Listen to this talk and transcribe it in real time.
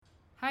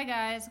Hi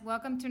guys,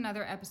 welcome to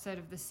another episode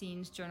of the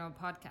Scenes Journal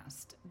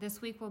podcast.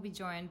 This week we'll be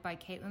joined by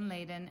Caitlin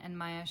Layden and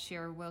Maya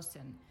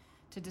Shearer-Wilson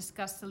to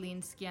discuss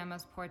Céline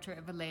Sciamma's portrait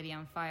of a lady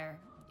on fire.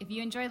 If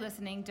you enjoy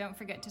listening, don't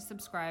forget to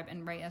subscribe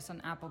and rate us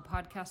on Apple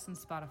Podcasts and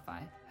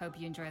Spotify. Hope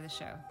you enjoy the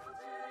show.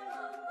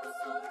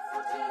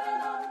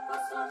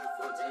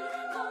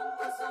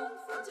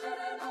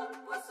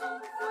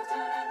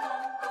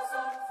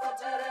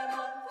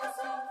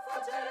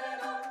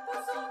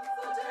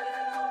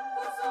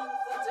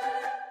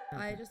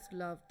 I just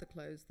loved the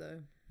clothes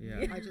though.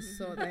 Yeah. I just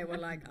saw they were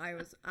like, I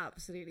was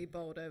absolutely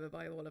bowled over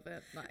by all of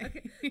it. Like,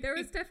 Okay. There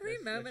was definitely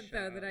a Let's moment shout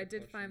though out that I the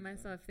did find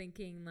costumes, myself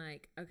thinking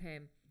like, okay,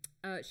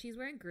 she's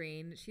wearing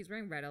green, she's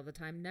wearing red all the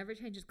time, never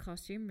changes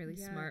costume, really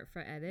Yeah. smart for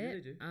edit. Yeah,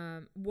 they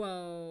do.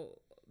 Well,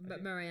 but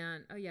Okay.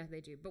 Marianne, oh yeah,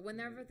 they do. But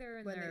whenever they're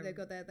in when their, they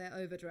got their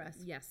overdress.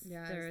 yes,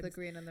 Yeah, they're it's the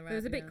green and the red. it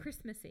was a bit yeah.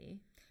 Christmassy.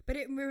 But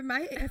it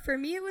for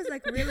me, it was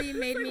like really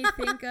made me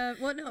think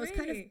of, well, no, it was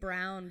kind Really? of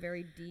brown,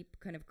 very deep,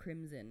 kind of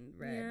crimson,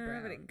 red, yeah,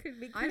 brown. but it could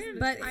be I Christmassy. didn't-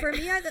 But for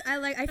me,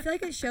 I feel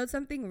like it showed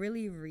something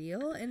really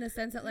real in the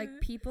sense that like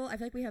people, I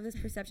feel like we have this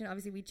perception,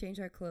 obviously we change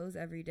our clothes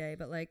every day,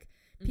 but like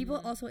people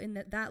also in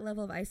that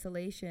level of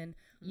isolation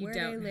You where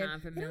don't they live,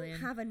 have a they million.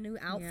 don't have a new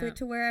outfit Yeah.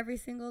 to wear every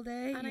single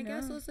day. And you I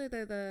guess know? also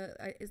though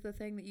is the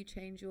thing that you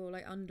change your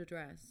like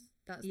underdress.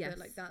 That's Yes.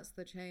 that's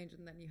the change,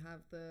 and then you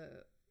have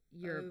the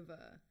Your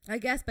over. I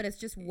guess, but it's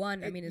just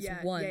one. I mean, it's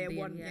one the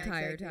one,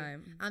 entire exactly.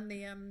 time.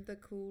 And the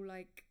cool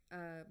like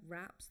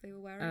wraps they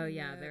were wearing. Oh,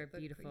 yeah, they're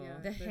beautiful.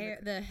 The hair,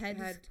 the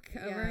head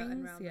coverings,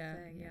 and around yeah.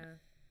 the thing, yeah.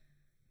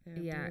 They're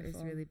yeah, it's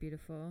beautiful. really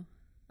beautiful.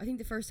 I think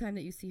the first time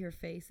that you see her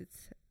face,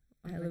 it's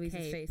On the Louise's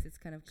cape. face. It's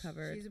kind of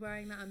covered. She's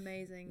wearing that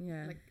amazing,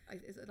 Yeah. like,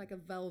 is it like a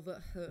velvet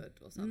hood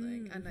or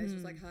something? And it's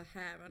just like her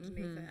hair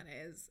underneath Mhm. it, and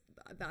it is.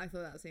 I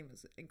thought that scene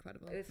was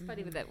incredible. It was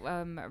funny that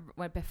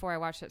when before I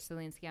watched it,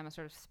 Céline Sciamma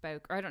sort of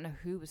spoke, or I don't know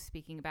who was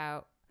speaking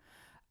about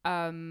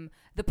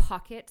the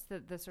pockets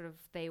that the sort of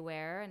they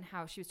wear, and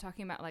how she was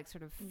talking about like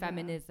sort of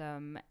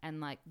feminism and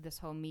like this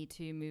whole Me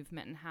Too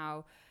movement, and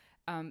how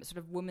sort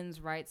of women's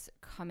rights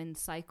come in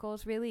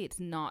cycles. Really, it's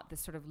not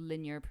this sort of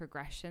linear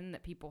progression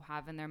that people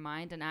have in their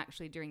mind. And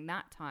actually during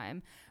that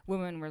time,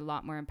 women were a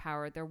lot more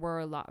empowered. There were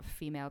a lot of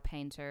female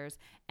painters,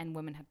 and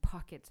women had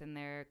pockets in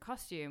their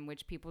costume,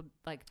 which people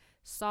like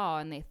saw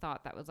and they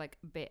thought that was like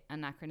a bit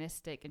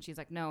anachronistic. And she's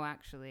like, no,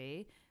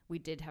 actually we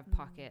did have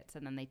pockets,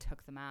 and then they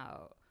took them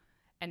out.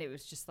 And it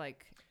was just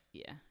like,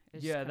 yeah. It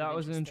was just kind that of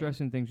was an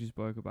interesting thing she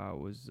spoke about,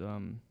 was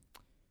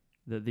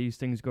that these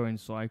things go in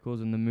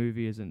cycles, and the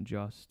movie isn't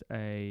just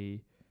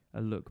a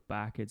look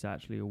back, it's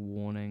actually a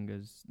warning,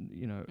 as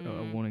you know,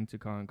 a warning to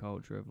current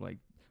culture of like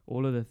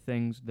all of the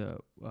things that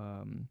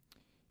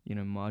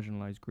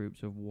marginalized groups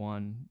have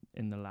won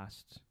in the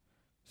last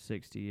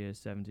 60 years,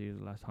 70 years,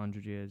 the last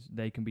 100 years,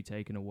 they can be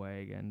taken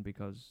away again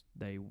because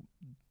they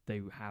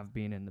have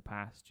been in the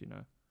past, you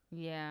know.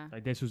 Yeah.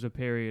 Like this was a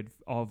period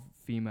of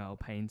female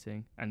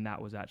painting, and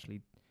that was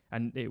actually,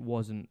 and it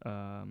wasn't,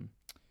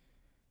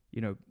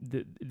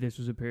 this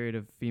was a period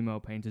of female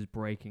painters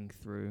breaking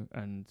through,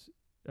 and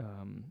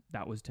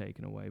that was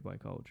taken away by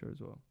culture as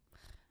well.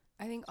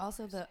 I think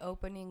also the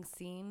opening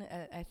scene,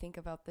 I think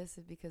about this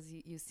is because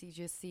you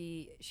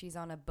see she's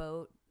on a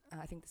boat.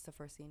 I think this is the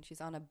first scene.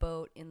 She's on a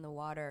boat in the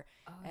water,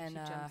 and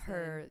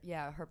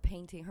her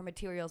painting, her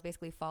materials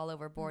basically fall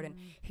overboard. And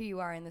here you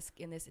are in this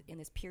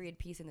period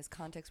piece, in this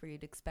context where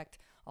you'd expect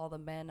all the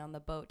men on the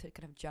boat to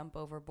kind of jump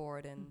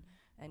overboard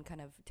and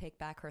kind of take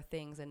back her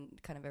things, and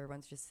kind of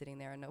everyone's just sitting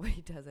there and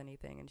nobody does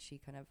anything, and she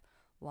kind of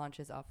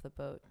launches off the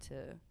boat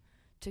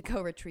to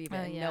go retrieve it,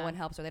 and no one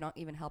helps her. They don't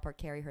even help her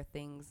carry her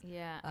things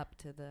up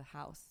to the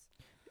house.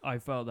 I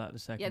felt that the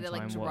second they time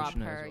like drop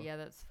watching it her. as well. Yeah,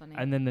 that's funny.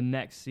 And then the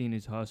next scene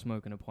is her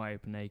smoking a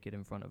pipe naked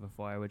in front of a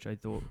fire, which I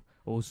thought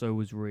also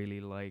was really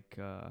like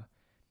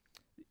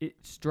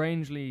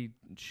strangely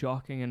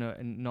shocking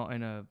and not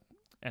in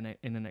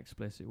an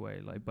explicit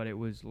way. Like, but it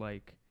was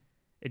like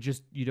it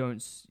just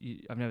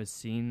I've never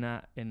seen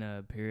that in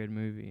a period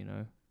movie, you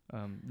know,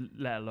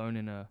 let alone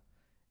in a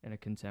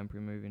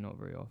contemporary movie. Not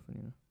very often,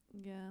 you know.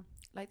 Yeah,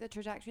 like the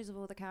trajectories of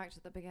all the characters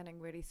at the beginning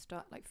really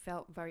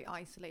felt very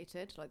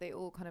isolated. Like they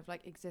all kind of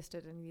like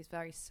existed in these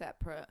very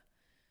separate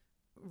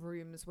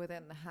rooms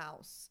within the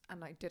house, and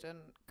like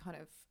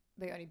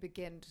they only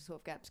begin to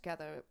sort of get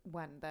together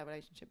when their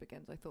relationship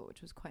begins, I thought,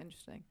 which was quite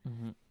interesting.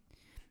 Mm-hmm.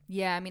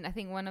 Yeah, I mean, I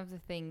think one of the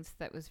things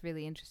that was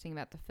really interesting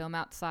about the film,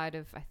 outside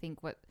of I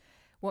think what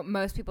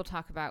most people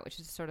talk about, which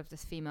is sort of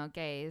this female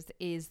gaze,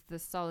 is the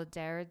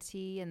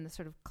solidarity and the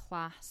sort of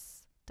class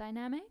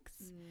dynamics.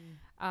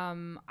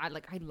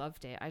 I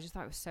loved it. I just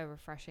thought it was so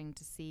refreshing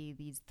to see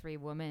these three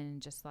women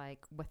just like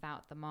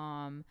without the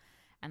mom,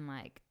 and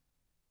like,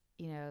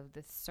 you know,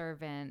 the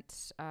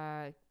servant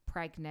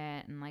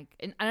pregnant, and like,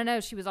 and I don't know,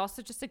 she was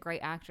also just a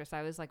great actress.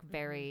 I was like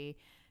very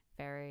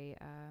very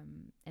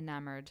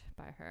enamored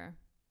by her.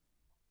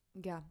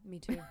 Yeah, me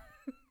too.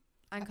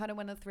 And kind of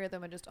when the three of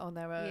them are just on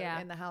their own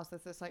in the house,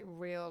 there's this like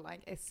real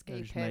like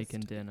escapist. Just making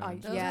dinner.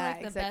 Those are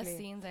like the best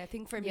scenes. I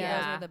think for me,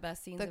 those were the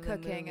best scenes. The of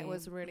cooking, the movie. it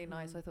was really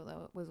nice. I thought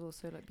that was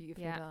also like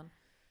beautifully done.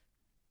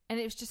 And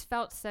it just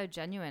felt so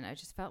genuine. I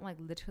just felt like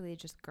literally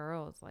just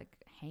girls like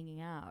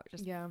hanging out,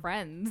 just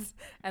friends.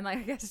 And like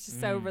I guess it's just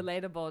so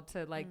relatable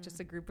to like just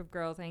a group of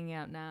girls hanging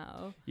out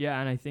now. Yeah,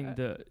 and I think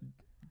that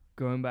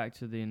going back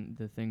to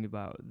the thing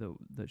about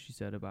that she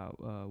said about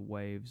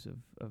waves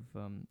of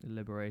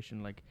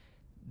liberation, like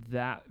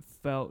that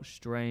felt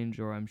strange,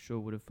 or I'm sure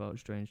would have felt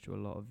strange to a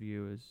lot of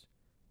viewers,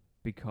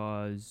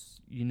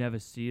 because you never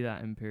see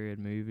that in period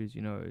movies.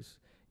 You know,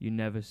 you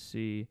never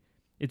see.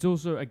 It's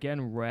also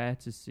again rare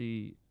to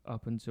see,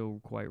 up until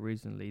quite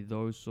recently,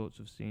 those sorts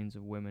of scenes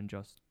of women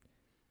just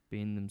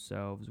being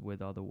themselves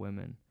with other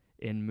women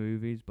in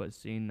movies, but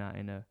seeing that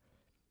in a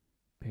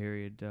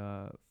period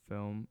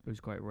film was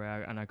quite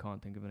rare, and I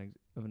can't think of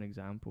an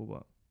example.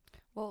 But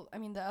well, I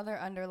mean, the other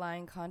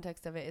underlying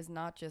context of it is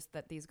not just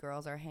that these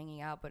girls are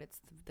hanging out, but it's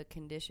the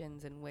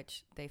conditions in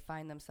which they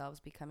find themselves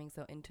becoming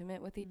so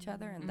intimate with each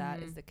other, and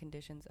that is the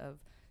conditions of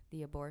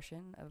the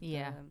abortion of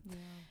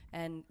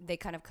and they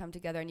kind of come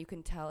together, and you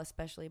can tell,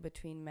 especially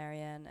between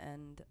Marianne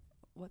and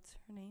what's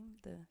her name,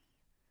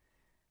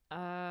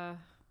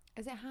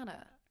 is it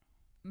Hannah?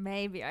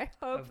 Maybe, I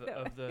hope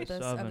of the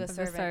servant.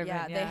 servant,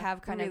 yeah, they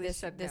have kind really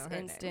of this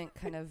instant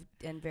kind of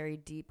and very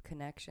deep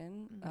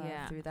connection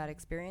through that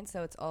experience.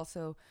 So it's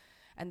also,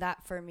 and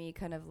that for me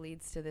kind of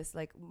leads to this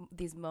like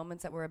these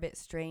moments that were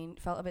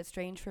felt a bit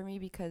strange for me,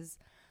 because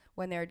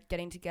when they're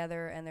getting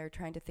together and they're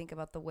trying to think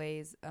about the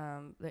ways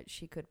that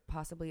she could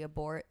possibly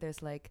abort,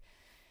 there's like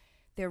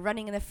they're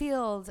running in the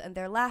fields and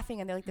they're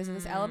laughing, and they're like there's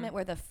this element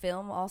where the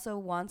film also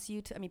wants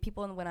you to, I mean,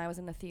 people when I was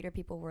in the theater,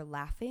 people were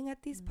laughing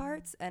at these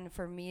parts, and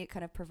for me it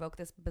kind of provoked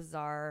this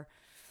bizarre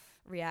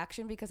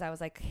reaction, because I was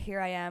like,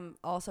 here I am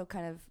also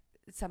kind of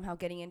somehow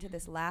getting into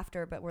this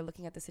laughter, but we're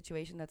looking at the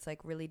situation that's like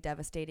really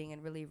devastating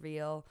and really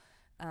real,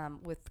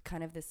 with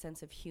kind of this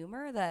sense of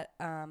humor that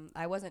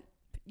I wasn't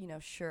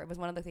sure. It was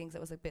one of the things that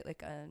was a bit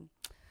like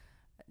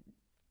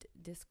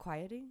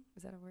disquieting,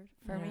 is that a word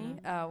for me,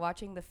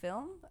 watching the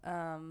film.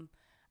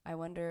 I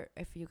wonder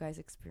if you guys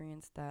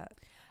experienced that.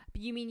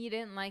 But you mean you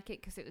didn't like it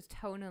because it was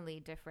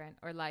tonally different,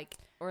 or like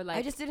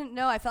I just didn't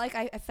know. I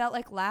felt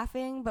like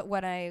laughing, but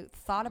when I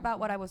thought about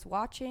what I was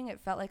watching,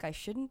 it felt like I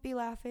shouldn't be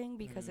laughing,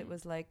 because it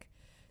was like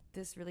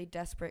this really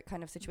desperate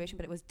kind of situation,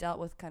 but it was dealt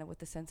with kind of with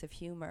the sense of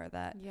humor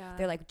that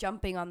they're like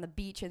jumping on the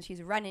beach and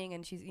she's running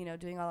and she's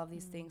doing all of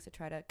these things to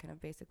try to kind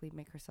of basically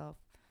make herself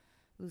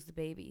lose the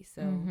baby.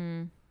 So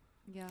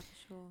yeah,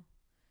 for sure.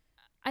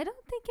 I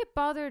don't think it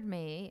bothered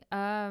me.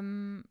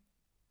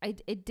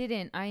 It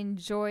didn't. I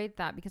enjoyed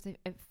that because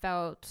it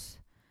felt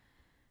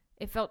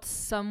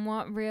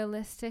somewhat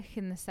realistic,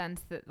 in the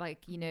sense that like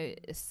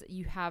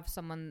you have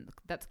someone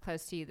that's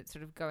close to you that's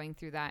sort of going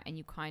through that, and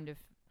you kind of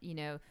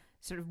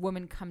sort of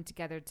women come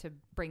together to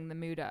bring the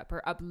mood up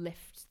or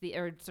uplift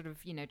or sort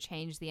of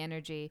change the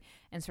energy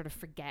and sort of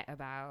forget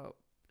about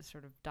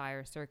sort of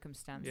dire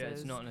circumstances. Yeah,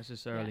 it's not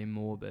necessarily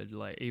morbid,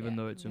 like even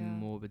though it's a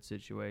morbid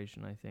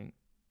situation. I think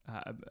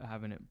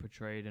having it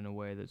portrayed in a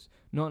way that's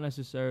not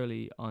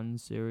necessarily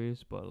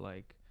unserious, but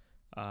like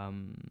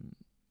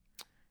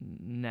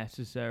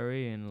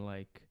necessary, and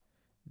like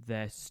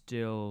they're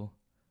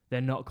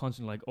not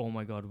constantly like, oh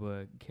my god,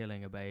 we're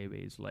killing a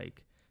baby. It's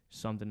like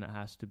something that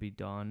has to be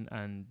done,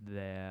 and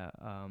they're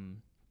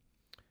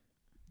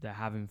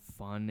having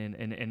fun in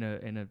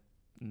a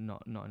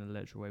not in a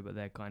literal way, but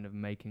they're kind of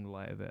making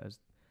light of it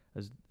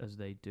as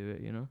they do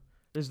it.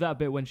 There's that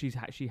bit when she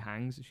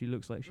hangs. She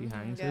looks like she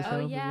hangs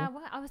herself. Oh yeah,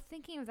 well, I was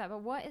thinking of that,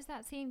 but what is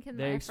that scene?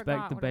 They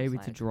expect the baby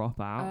to drop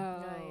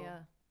out. Oh yeah.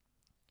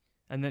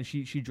 And then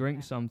she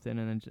drinks something,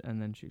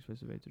 and then she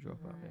expects the baby to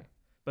drop out. Yeah.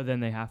 But then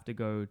they have to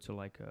go to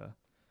like a.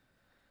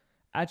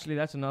 Actually,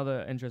 that's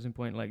another interesting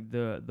point. Like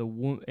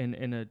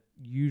in a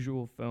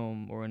usual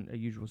film or in a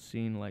usual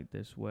scene like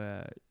this,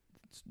 where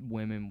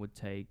women would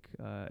take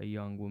a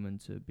young woman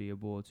to be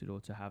aborted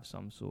or to have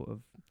some sort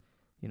of,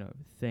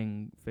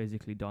 thing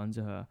physically done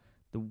to her.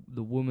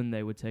 The woman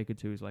they would take her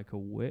to is like a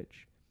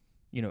witch,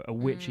 a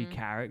witchy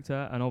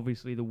character, and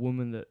obviously the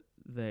woman that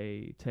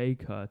they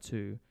take her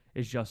to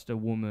is just a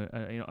woman,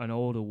 an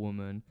older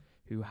woman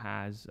who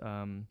has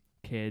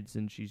kids,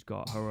 and she's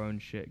got her own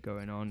shit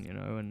going on,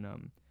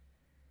 and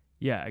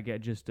yeah, I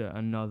get just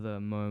another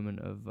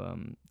moment of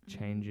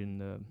changing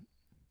the.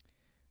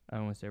 I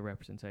don't want to say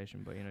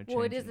representation, but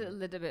well, it is a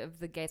little bit of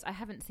the gaze. I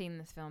haven't seen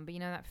this film, but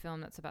that film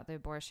that's about the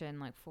abortion,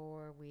 like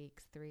 4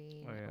 weeks,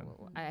 3. Oh, yeah.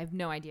 I have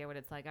no idea what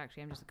it's like.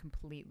 Actually, I'm just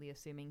completely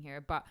assuming here,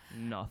 but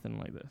nothing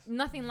like this.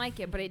 Nothing like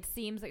it, but it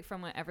seems like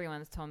from what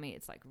everyone's told me,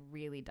 it's like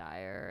really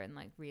dire and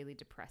like really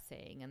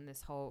depressing, and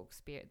this whole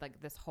experience, like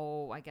this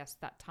whole, I guess,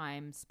 that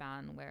time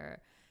span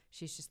where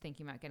she's just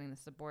thinking about getting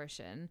this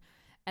abortion,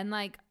 and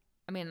like.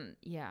 I mean,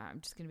 yeah, I'm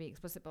just going to be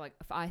explicit, but like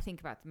if I think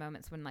about the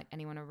moments when like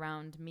anyone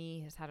around me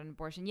has had an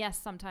abortion, yes,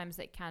 sometimes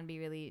it can be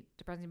really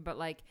depressing, but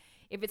like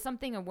if it's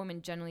something a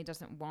woman generally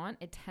doesn't want,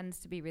 it tends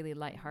to be really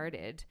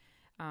lighthearted.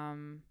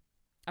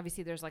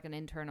 obviously there's like an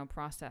internal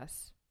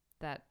process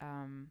that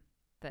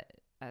that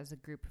as a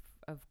group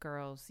of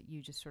girls you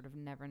just sort of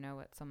never know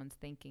what someone's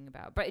thinking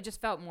about, but it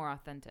just felt more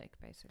authentic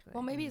basically.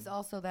 Well, maybe it's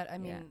also that, I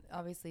mean,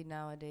 obviously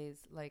nowadays,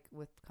 like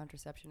with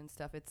contraception and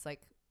stuff, it's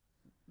like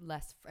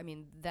less, I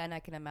mean, then I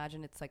can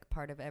imagine it's like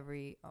part of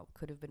every,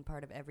 could have been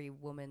part of every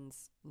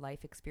woman's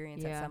life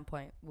experience at some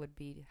point, would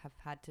be, have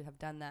had to have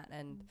done that.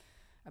 And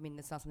I mean,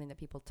 it's not something that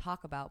people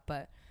talk about,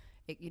 but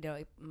it, you know,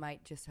 it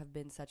might just have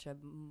been such a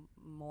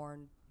more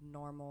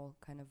normal,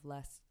 kind of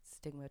less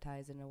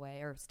stigmatized in a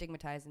way, or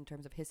stigmatized in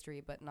terms of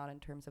history, but not in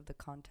terms of the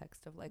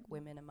context of like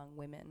women among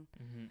women.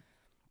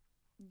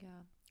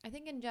 Yeah, I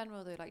think in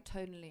general though, like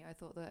tonally, I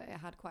thought that it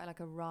had quite like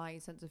a wry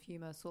sense of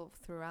humor sort of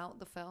throughout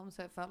the film,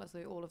 so it felt as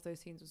though all of those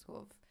scenes were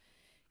sort of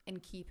in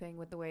keeping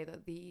with the way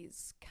that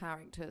these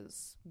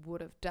characters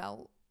would have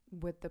dealt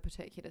with the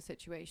particular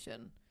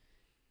situation.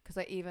 Because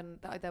like even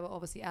there were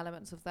obviously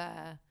elements of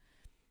the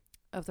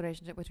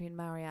relationship between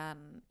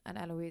Marianne and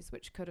Eloise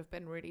which could have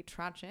been really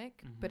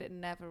tragic, but it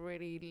never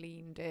really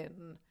leaned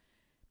in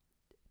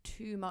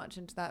too much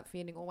into that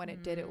feeling, or when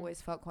it did, it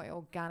always felt quite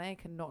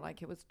organic and not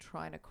like it was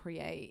trying to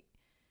create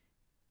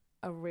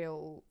a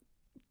real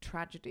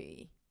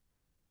tragedy.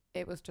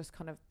 It was just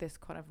kind of this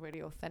kind of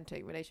really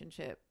authentic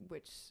relationship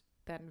which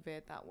then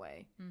veered that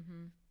way.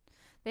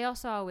 They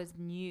also always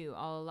knew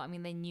all along. I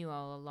mean, they knew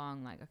all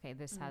along, like, okay,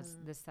 this has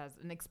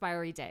an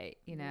expiry date,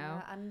 you know?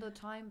 Yeah, and the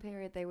time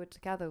period they were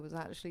together was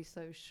actually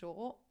so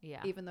short. Yeah.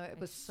 Even though it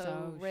was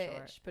so rich,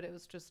 short. But it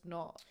was just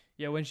not.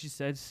 Yeah, when she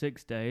said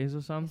 6 days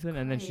or something,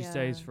 and then she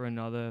stays for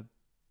another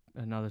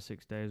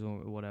 6 days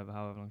or whatever,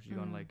 however long she's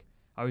gone, like,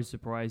 I was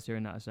surprised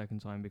hearing that a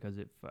second time because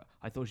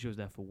I thought she was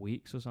there for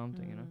weeks or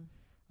something, you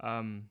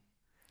know?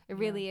 It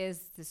really is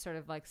this sort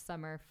of like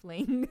summer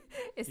fling,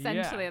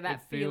 essentially,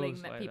 that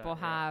feeling that like people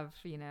have,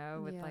 you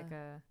know, with like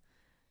a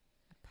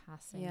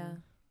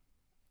passing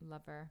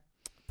lover.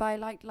 But I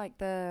liked like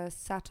the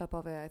setup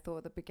of it. I thought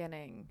at the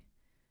beginning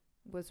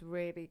was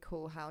really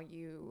cool how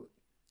you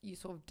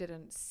sort of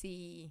didn't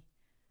see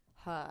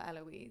her,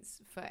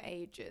 Eloise, for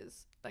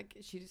ages. Like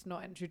she's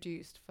not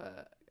introduced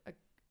for a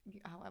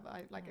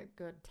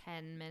good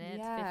 10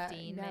 minutes,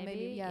 15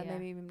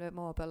 maybe even a bit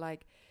more, but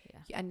like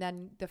and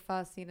then the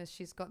first scene is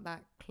she's got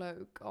that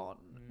cloak on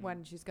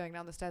when she's going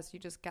down the stairs. You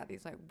just get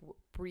these like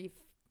brief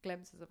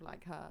glimpses of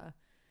like her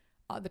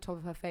at the top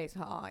of her face,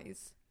 her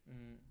eyes,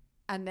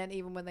 and then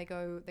even when they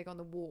go on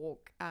the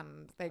walk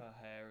and her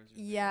hair is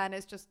and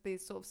it's just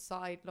these sort of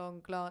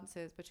sidelong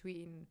glances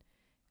between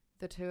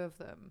the two of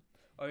them.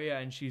 Oh yeah,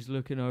 and she's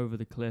looking over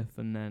the cliff,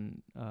 and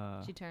then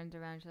she turns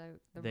around.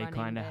 They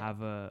kind of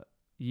have a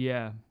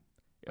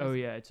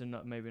it's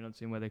maybe not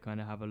scene where they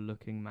kind of have a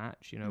looking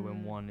match, you know,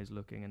 when one is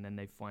looking and then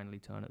they finally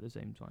turn at the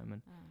same time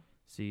and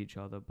see each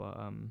other. But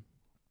I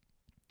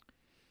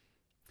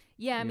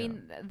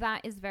mean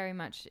that is very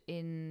much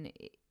in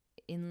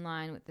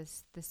line with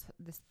this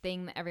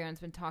thing that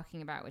everyone's been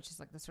talking about, which is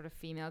like the sort of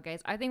female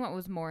gaze. I think what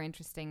was more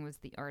interesting was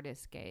the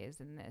artist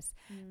gaze in this,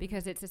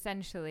 because it's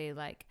essentially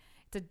like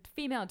it's a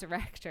female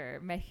director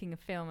making a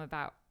film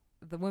about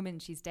the woman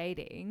she's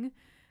dating.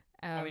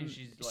 I mean,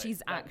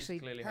 she's actually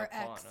clearly her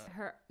ex.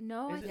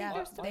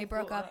 They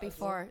broke up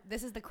before.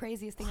 This is the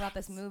craziest thing about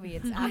this movie.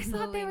 It's absolutely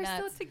I thought they were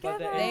nuts. still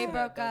together. They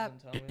broke up.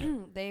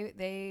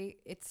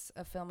 It's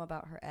a film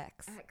about her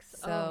ex.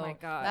 So oh my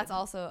god, that's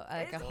also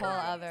like a whole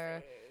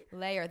other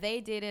layer.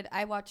 They dated.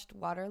 I watched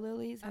Water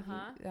Lilies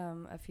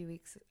a few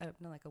weeks,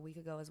 like a week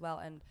ago as well,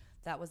 and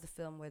that was the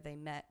film where they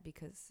met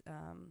because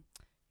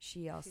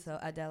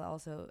Adele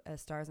also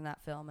stars in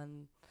that film,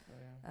 and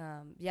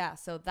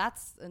so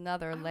that's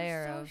another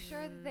layer of. I'm so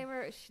sure that they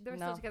were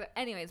still together.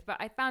 Anyways, but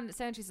I found it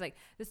so interesting, like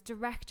this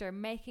director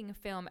making a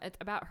film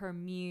about her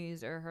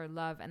muse or her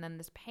love, and then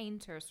this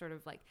painter sort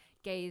of like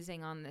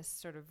gazing on this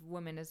sort of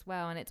woman as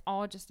well, and it's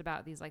all just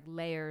about these like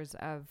layers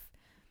of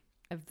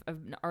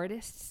an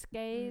artist's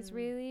gaze,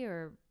 really,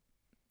 or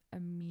a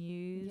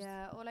muse.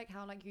 Yeah, or like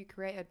how like you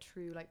create a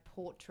true like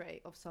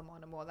portrait of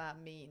someone and what that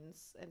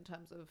means in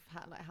terms of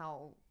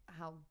how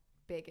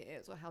big it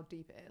is or how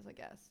deep it is, I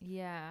guess.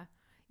 Yeah,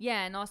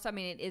 and also I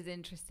mean it is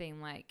interesting,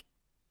 like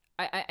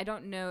I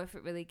don't know if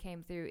it really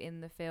came through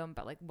in the film,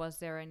 but like was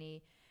there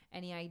any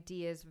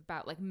ideas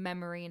about like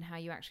memory and how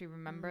you actually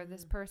remember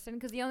this person?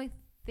 Because the only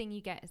thing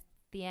you get is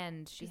the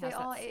end. She has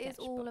it is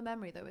all a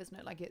memory though, isn't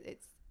it? Like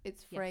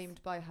it's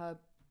framed by her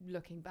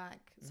looking back.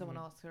 Someone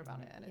asks her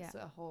about it, and it's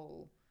a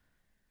whole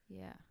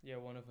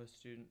one of her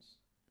students.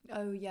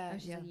 Oh yeah,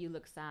 she's like, you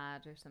look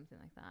sad or something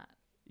like that.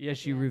 Yeah,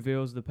 she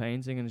reveals the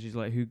painting and she's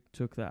like, who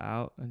took that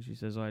out? And she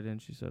says, I did.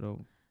 And she said,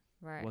 oh,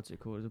 what's it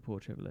called? It's a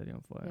portrait of a lady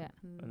on fire. Yeah.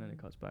 And then it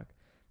cuts back.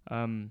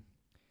 And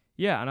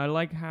I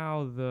like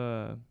how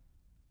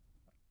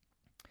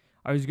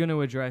I was going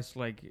to address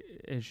like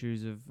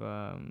issues of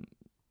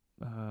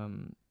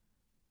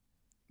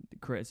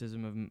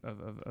criticism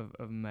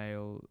of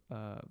male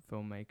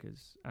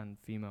filmmakers and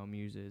female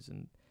muses,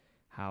 and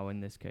how in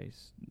this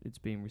case it's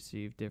being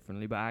received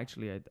differently, but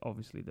actually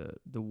obviously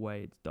the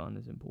way it's done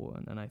is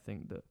important, and I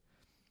think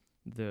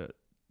that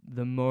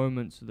the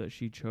moments that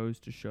she chose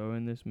to show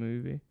in this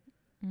movie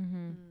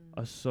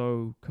are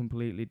so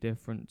completely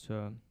different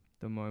to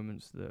the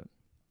moments that,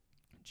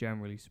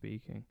 generally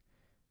speaking,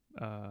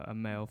 a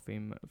male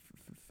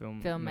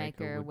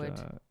filmmaker would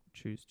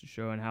choose to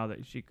show, and how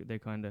that she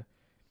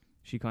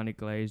kind of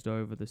glazed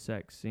over the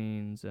sex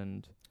scenes.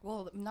 And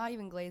well, not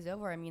even glazed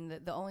over. I mean,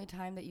 the only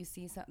time that you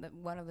see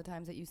one of the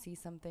times that you see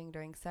something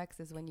during sex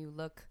is when you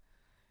look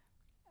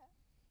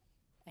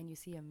and you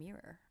see a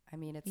mirror. I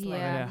mean, it's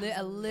like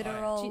a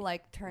literal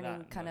like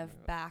turning kind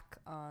of back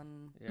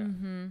on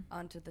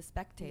onto the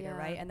spectator,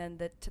 right? And then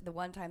the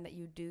one time that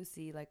you do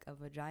see like a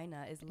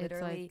vagina is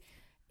literally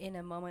in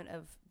a moment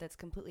of that's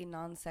completely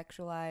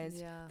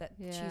non-sexualized, that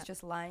she's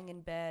just lying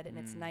in bed and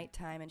it's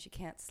nighttime and she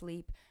can't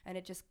sleep, and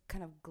it just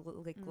kind of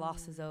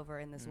glosses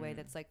over in this way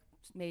that's like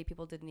maybe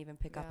people didn't even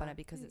pick up on it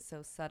because it's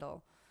so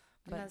subtle.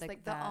 But that's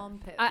like the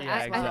armpit.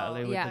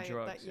 Exactly, with the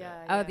drugs.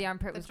 The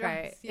armpit was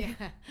great.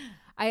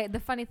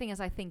 The funny thing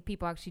is, I think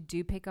people actually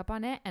do pick up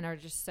on it and are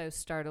just so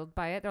startled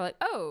by it. They're like,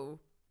 oh,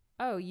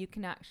 you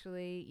can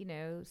actually,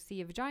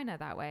 see a vagina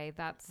that way.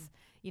 That's,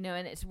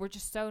 and we're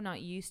just so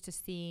not used to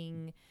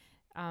seeing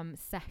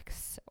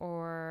sex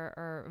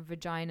or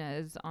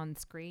vaginas on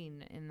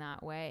screen in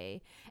that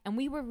way. And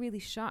we were really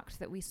shocked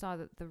that we saw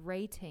that the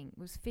rating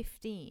was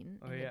 15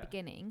 in the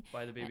beginning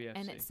by the BBC,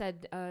 and it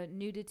said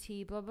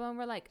nudity blah blah, and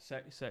we're like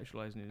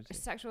sexualized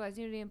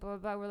nudity and blah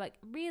blah blah. We're like,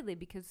 really?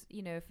 Because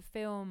if a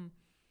film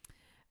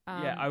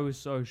I was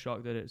so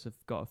shocked that it's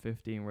got a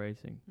 15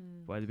 rating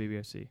by the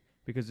BBC,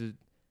 because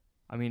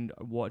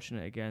watching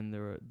it again,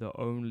 the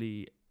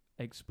only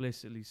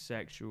explicitly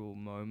sexual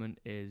moment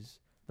is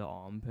the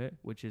armpit,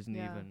 which isn't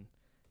even,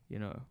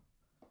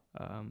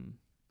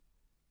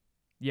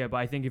 but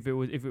I think if it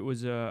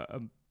was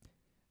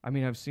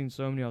I've seen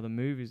so many other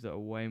movies that are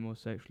way more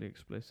sexually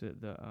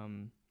explicit that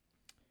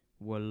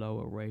were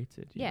lower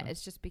rated. Yeah,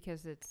 it's just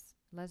because it's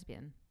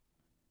lesbian,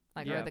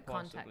 or the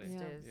context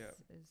is.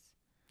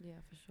 Yeah,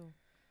 for sure.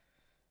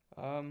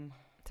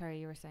 Sorry,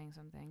 you were saying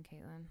something,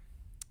 Caitlin.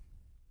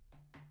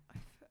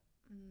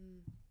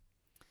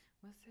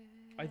 Was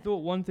it? I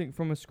thought one thing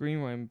from a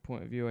screenwriting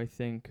point of view, I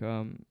think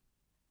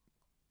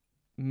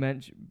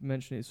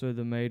mentioning it, so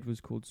the maid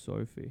was called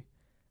Sophie,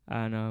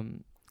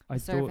 and I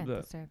thought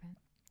that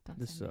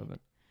the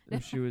servant.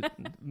 If she was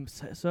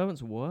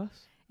servant's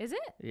worse. Is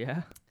it?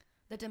 Yeah.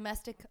 The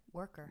domestic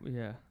worker.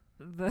 Yeah.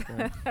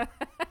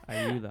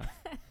 I knew that.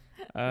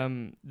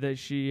 That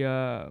she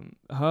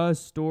her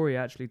story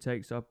actually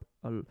takes up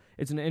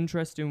it's an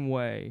interesting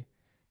way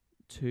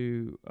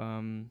to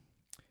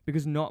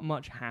because not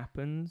much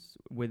happens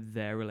with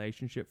their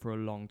relationship for a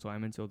long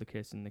time until the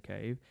kiss in the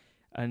cave.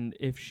 And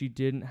if she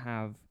didn't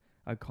have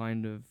a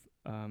kind of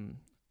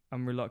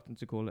I'm reluctant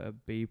to call it a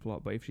B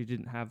plot, but if she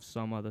didn't have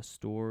some other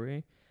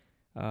story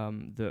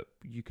that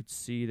you could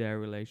see their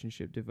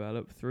relationship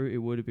develop through, it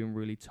would have been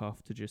really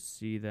tough to just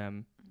see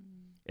them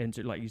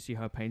into, like, you see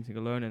her painting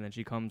alone and then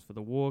she comes for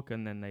the walk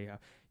and then they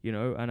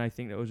and I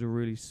think that was a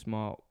really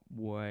smart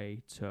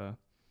way to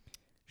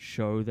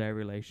show their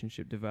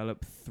relationship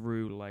develop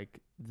through, like,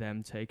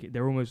 them taking, they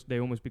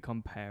almost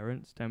become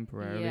parents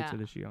temporarily to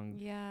this young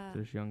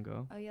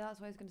girl. Oh yeah, that's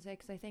what I was going to say,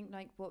 because I think,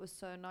 like, what was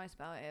so nice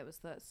about it was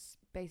that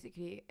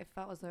basically it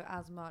felt as though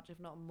as much, if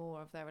not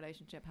more, of their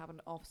relationship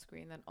happened off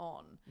screen than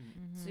on.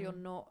 So you're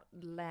not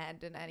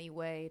led in any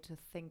way to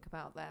think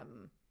about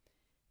them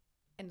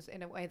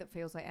in a way that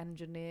feels like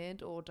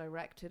engineered or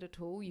directed at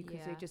all. You can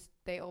see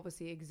they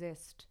obviously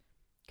exist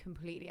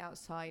completely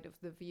outside of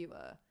the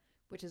viewer,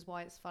 which is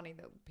why it's funny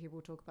that people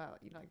talk about,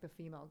 like, the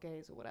female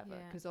gaze or whatever,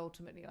 because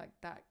ultimately, like,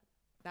 that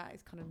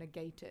is kind of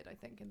negated, I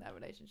think, in their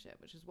relationship,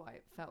 which is why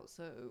it felt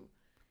so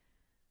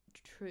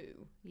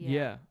true.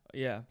 Yeah.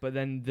 But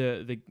then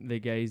the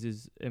gaze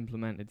is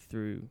implemented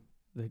through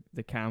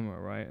the camera,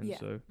 right? And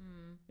so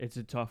it's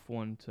a tough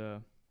one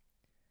to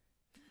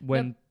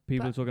when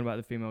people are talking about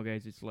the female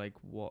gaze. It's like,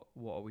 what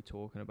are we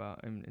talking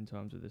about in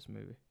terms of this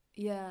movie?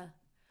 Yeah.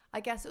 I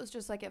guess it was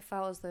just like, it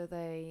felt as though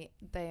they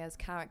as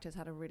characters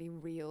had a really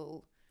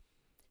real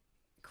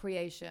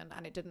creation,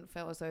 and it didn't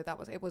feel as though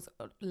it was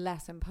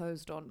less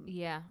imposed on the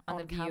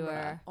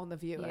viewer, and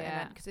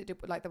because it did,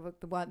 like, there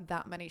weren't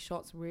that many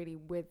shots really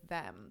with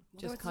them.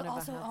 Just kind of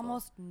also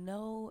almost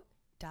no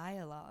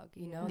dialogue.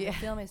 The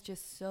film is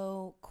just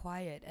so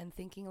quiet, and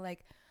thinking,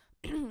 like,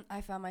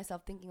 I found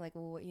myself thinking, like,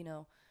 well,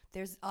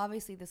 there's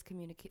obviously this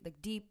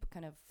deep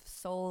kind of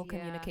soul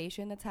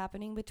communication that's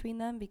happening between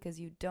them, because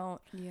you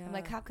don't. I'm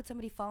like, how could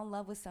somebody fall in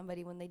love with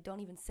somebody when they don't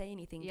even say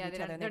anything to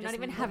each other? They're not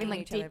even having,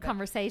 like, deep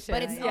conversations.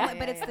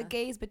 But it's the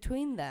gaze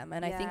between them,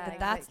 and I think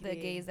that's the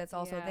gaze that's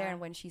also there.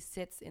 And when she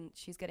sits and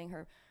she's getting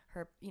her,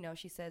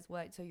 she says,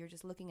 "What? So you're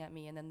just looking at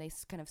me?" And then they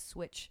kind of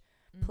switch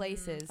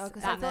places.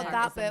 Because I thought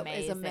that bit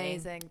is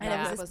amazing. And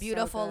it was this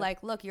beautiful, so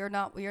like, look, you're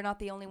not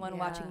the only one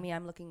watching me.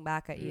 I'm looking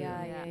back at you.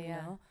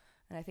 Yeah.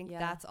 And I think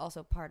that's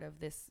also part of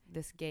this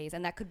gaze,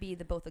 and that could be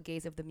both the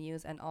gaze of the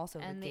muse and also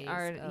the gaze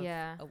of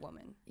a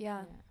woman.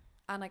 Yeah.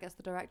 and I guess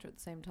the director at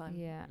the same time.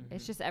 Yeah, Mhm.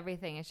 it's just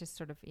everything. It's just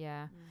sort of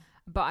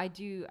But I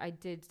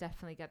did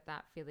definitely get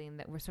that feeling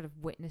that we're sort of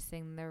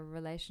witnessing their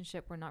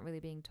relationship. We're not really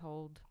being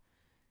told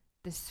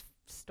this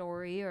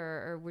story,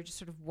 or we're just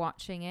sort of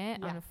watching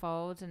it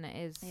unfold, and it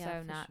is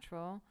so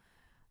natural.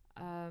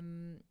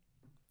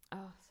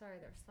 Oh, sorry,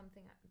 there was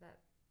something that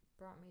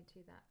brought me to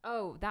that.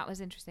 Oh, that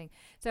was interesting.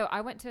 So I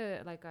went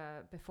to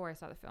before I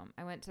saw the film,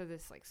 I went to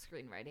this like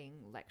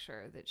screenwriting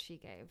lecture that she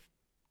gave,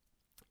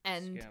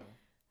 and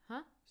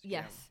Sciamma.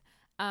 Yes.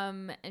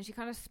 And she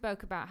kind of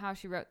spoke about how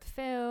she wrote the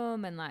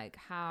film and like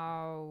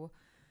how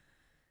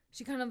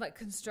she kind of like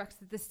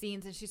constructed the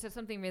scenes, and she said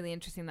something really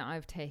interesting that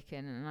I've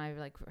taken and I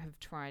like have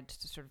tried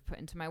to sort of put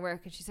into my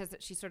work. And she says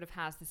that she sort of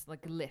has this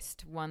like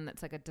list, one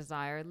that's like a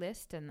desire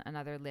list and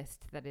another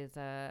list that is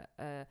a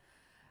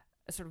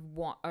sort of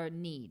want or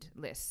need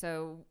list.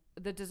 So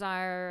the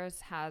desires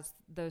has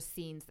those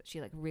scenes that she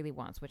like really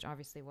wants, which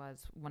obviously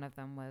was one of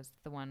them was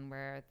the one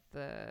where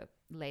the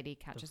lady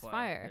catches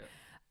fire. Yeah.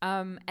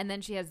 And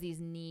then she has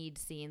these need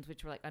scenes,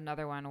 which were like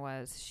another one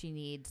was she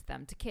needs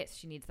them to kiss.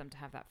 She needs them to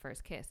have that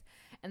first kiss.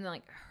 And then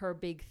like her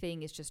big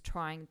thing is just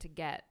trying to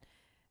get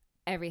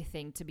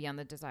everything to be on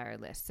the desire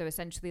list. So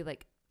essentially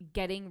like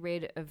getting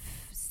rid of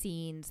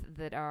scenes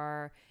that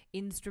are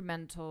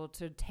instrumental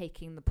to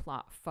taking the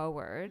plot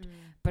forward,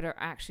 but are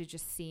actually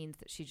just scenes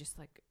that she just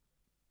like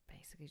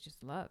basically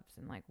just loves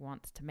and like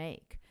wants to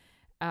make.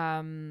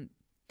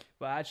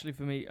 But actually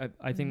for me,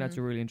 I think that's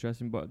a really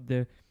interesting, but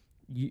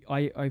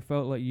I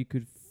felt like you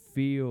could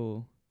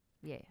feel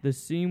the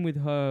scene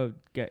with her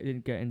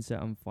getting set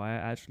on fire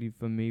actually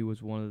for me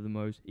was one of the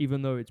most,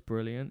 even though it's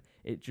brilliant,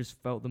 it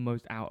just felt the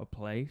most out of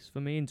place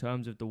for me in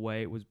terms of the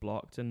way it was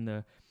blocked, and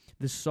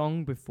the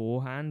song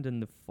beforehand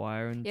and the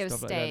fire and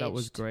stuff like that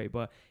was great,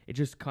 but it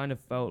just kind of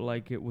felt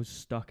like it was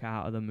stuck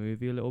out of the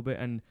movie a little bit.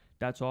 And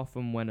that's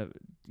often when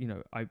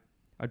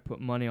I'd put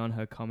money on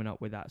her coming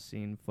up with that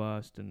scene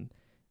first, and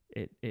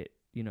it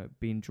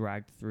being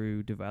dragged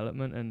through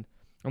development. And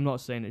I'm not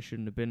saying it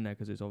shouldn't have been there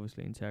because it's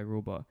obviously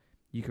integral, but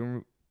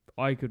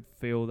I could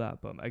feel that.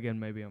 But again,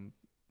 maybe I'm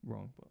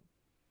wrong. But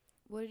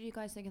what did you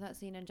guys think of that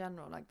scene in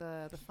general, like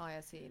the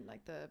fire scene,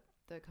 like the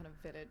kind of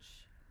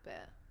village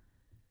bit?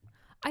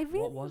 I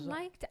really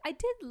liked it. I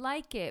did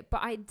like it,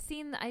 but I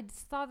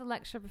saw the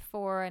lecture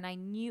before, and I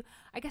knew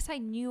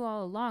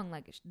all along,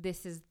 like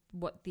this is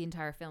what the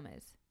entire film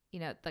is.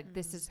 Like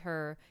this is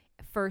her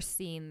first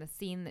scene, the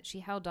scene that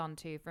she held on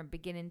to from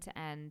beginning to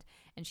end,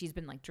 and she's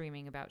been like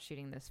dreaming about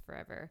shooting this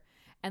forever.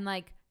 And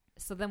like,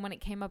 so then when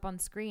it came up on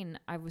screen,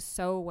 I was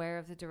so aware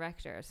of the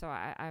director. So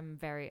I'm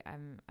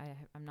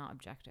not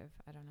objective.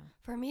 I don't know.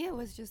 For me, it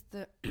was just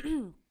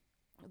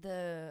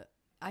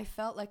I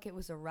felt like it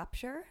was a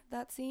rupture,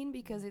 that scene,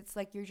 because it's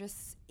like you're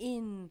just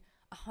in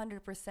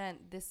 100%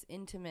 this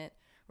intimate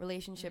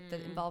relationship that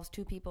involves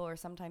two people, or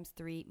sometimes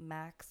three,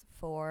 max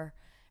 4.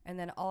 And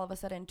then all of a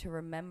sudden to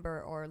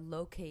remember or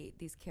locate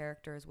these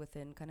characters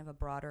within kind of a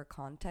broader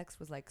context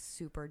was like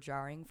super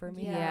jarring for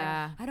me.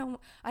 Yeah. Like,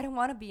 I don't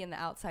want to be in the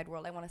outside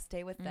world. I want to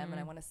stay with them, and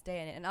I want to stay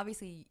in it. And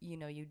obviously,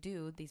 you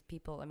do, these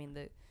people, I mean,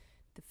 the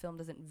film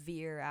doesn't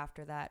veer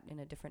after that in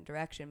a different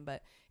direction,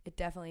 but it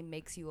definitely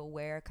makes you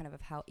aware kind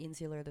of how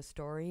insular the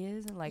story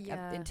is. And like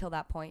until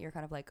that point, you're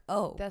kind of like,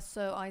 oh, they're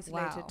so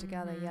isolated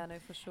together. Yeah, no,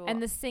 for sure.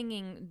 And the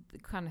singing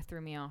kind of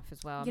threw me off as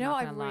well.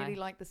 I really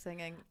like the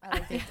singing. I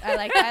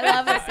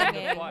love the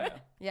singing.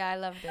 Yeah, I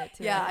loved it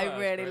too. Yeah, I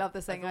really love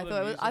the singing.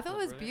 I thought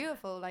it was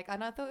beautiful. Like,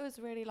 and I thought it was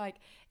really like,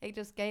 it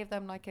just gave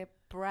them like a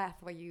breath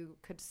where you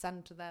could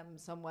center them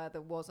somewhere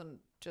that wasn't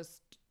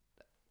just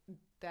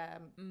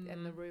them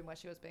in the room where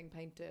she was being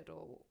painted,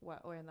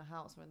 or in the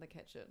house, or in the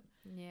kitchen.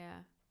 Yeah,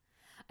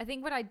 I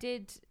think what I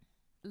did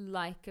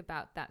like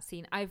about that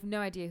scene, I have no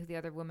idea who the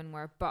other women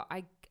were, but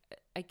I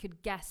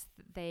could guess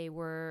that they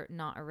were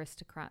not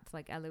aristocrats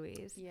like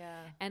Eloise. Yeah,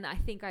 and I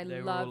think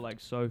they were all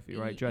like Sophie,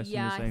 right? Dressed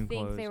in the same clothes.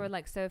 Yeah, I think they were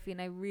like Sophie,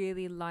 and I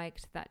really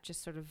liked that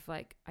just sort of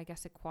like, I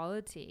guess,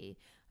 equality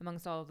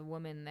amongst all of the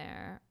women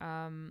there.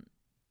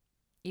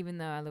 Even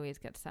though Eloise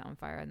gets set on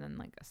fire, and then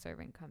like a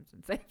servant comes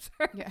and saves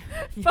her. Yeah.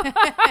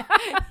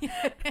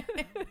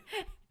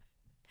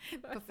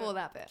 Before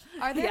that bit,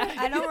 are there?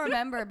 I don't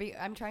remember.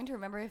 I'm trying to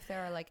remember if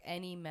there are like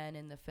any men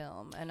in the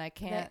film, and I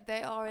can't.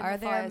 They are. Are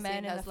there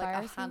men in the fire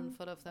like a scene?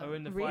 handful of them. Oh,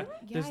 in the really? fire.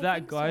 Yeah, There's I that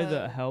think guy so.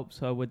 that helps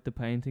her with the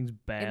paintings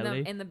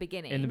barely in the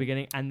beginning. In the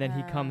beginning, and then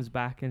he comes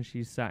back and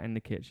she's sat in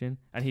the kitchen,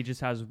 and he just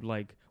has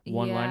like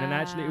one line. And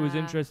actually, it was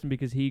interesting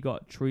because he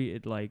got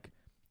treated like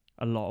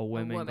a lot of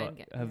women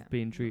have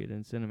been treated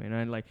in cinema,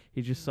 and like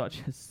he's just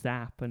such a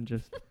sap and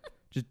just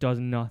does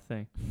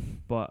nothing,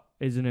 but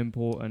is an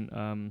important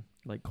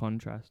like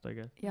contrast, I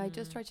guess. Yeah, I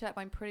just tried to check,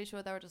 but I'm pretty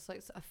sure there were just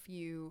like a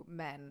few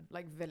men,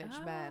 like village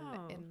men,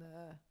 in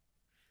the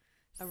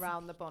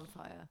around the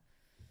bonfire.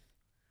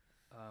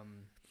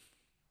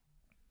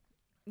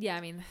 Yeah,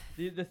 I mean,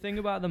 the thing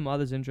about the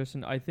mother's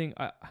interesting. I think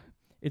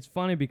it's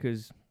funny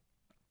because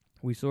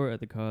we saw it at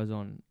the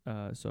Curzon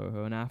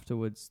Soho, and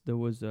afterwards there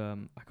was I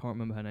can't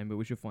remember her name, but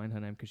we should find her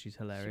name because she's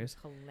hilarious.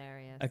 She was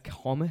hilarious. A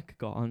comic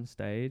got on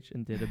stage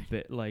and did a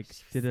bit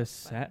did a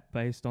set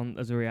based on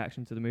as a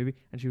reaction to the movie,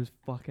 and she was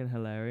fucking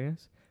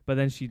hilarious. But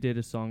then she did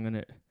a song and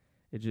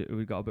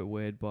it got a bit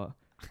weird, but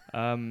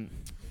rapping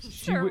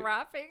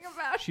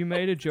about. She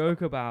made a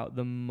joke about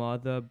the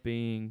mother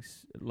being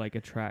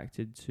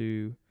attracted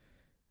to.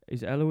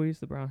 Is Eloise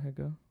the brown haired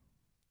girl?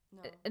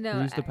 No,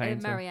 Who's the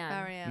painter?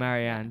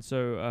 Marianne. Yeah.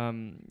 So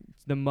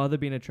the mother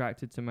being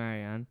attracted to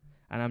Marianne,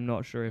 and I'm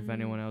not sure if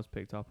anyone else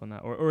picked up on that,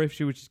 or if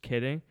she was just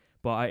kidding.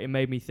 But it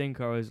made me think.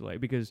 I was like,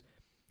 because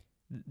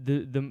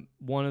the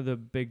one of the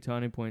big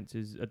turning points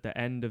is at the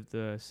end of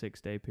the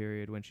 6-day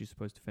period when she's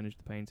supposed to finish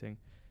the painting.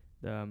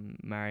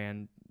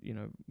 Marianne,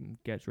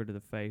 gets rid of the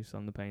face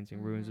on the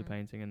painting, ruins the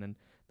painting, and then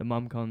the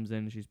mum comes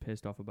in. She's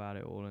pissed off about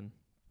it all, and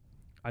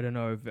I don't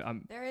know if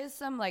there is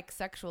some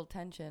sexual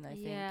tension, I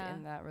think,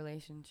 in that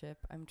relationship.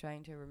 I'm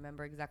trying to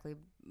remember exactly.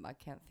 I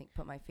can't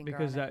put my finger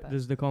because on it.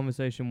 There's the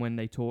conversation when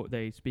they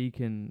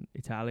speak in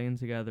Italian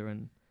together,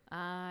 and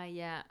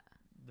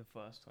the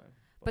first time.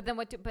 But then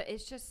but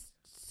it's just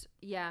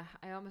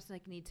I almost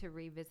need to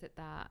revisit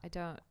that.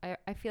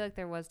 I feel like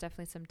there was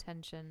definitely some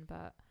tension,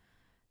 but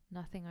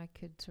nothing I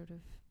could sort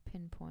of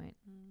pinpoint.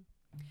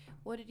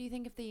 What did you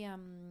think of the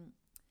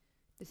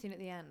scene at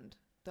the end,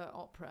 the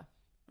opera?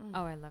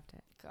 Oh, I loved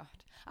it. God,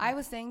 I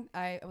was saying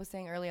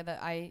earlier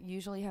that I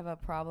usually have a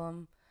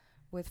problem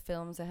with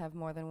films that have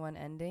more than one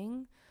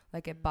ending.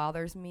 It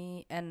bothers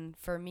me, and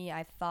for me,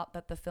 I thought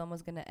that the film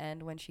was going to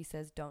end when she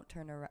says "Don't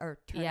turn around" or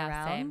 "turn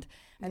around," same.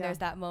 and there's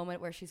that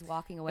moment where she's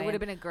walking away. It would have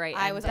been a great.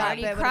 I was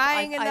already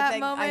crying in that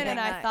moment, and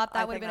I thought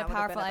that would have been a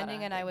powerful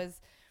ending, and I was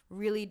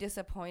really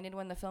disappointed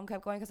when the film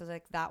kept going because I was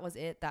like, that was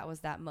it, that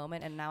was that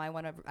moment, and now I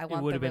want. It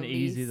would have been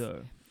easy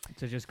though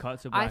to just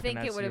cut to black. I think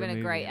it would have been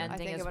a great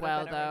ending as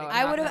well, though.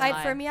 I would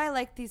have. For me, I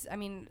like these. I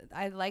mean,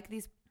 I like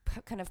these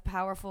kind of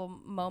powerful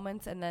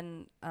moments, and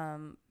then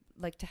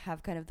to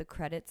have kind of the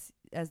credits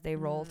as they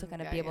roll to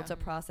kind of be able to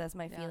process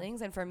my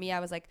feelings. And for me, I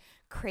was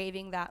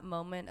craving that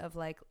moment of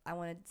I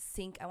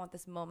want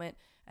this moment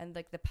and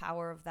the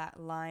power of that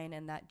line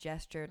and that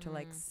gesture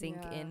to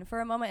sink in for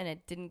a moment, and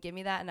it didn't give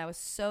me that, and I was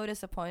so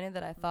disappointed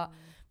that I thought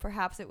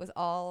perhaps it was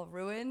all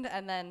ruined.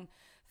 And then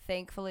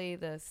thankfully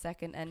the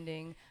second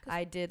ending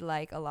I did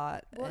like a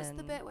lot. What's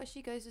the bit where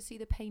she goes to see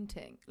the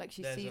painting?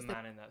 She There's sees a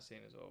man in that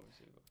scene as well.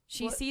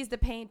 She sees the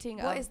painting.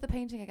 What is the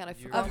painting again?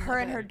 Of her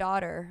and her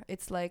daughter.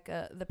 It's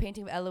the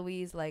painting of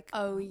Eloise, with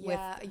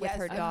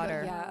her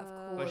daughter. Yeah, of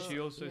course. But she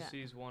also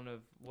sees one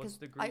of what's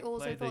the Greek I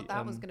also play thought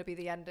that was going to be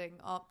the ending.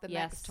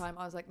 Next time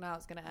I was like, now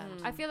it's going to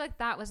end. I feel like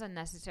that was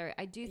unnecessary.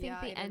 I do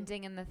think the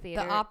ending in the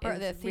theater,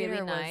 the theater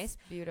really nice, was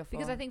beautiful.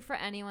 Because I think for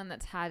anyone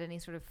that's had any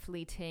sort of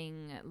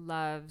fleeting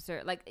loves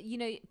or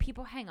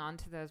people hang on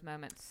to those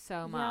moments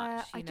so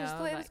much. I just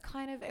thought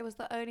it was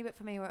the only bit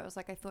for me where it was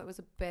I thought it was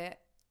a bit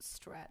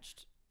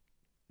stretched.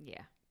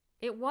 Yeah,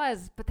 it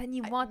was, but then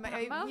you want that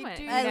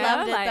moment. I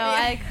loved it though.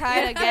 I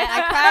cried again.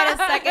 I cried a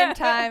second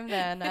time.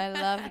 Then I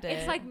loved it.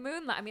 It's like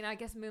Moonlight. I mean, I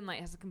guess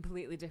Moonlight has a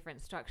completely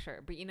different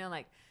structure, but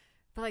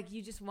but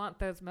you just want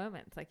those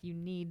moments. You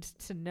need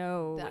to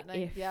know that,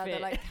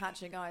 they're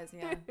catching eyes.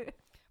 Yeah.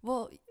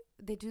 Well,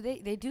 they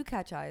do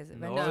catch eyes.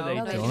 No, they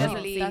don't.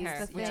 That's see the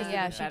her. thing.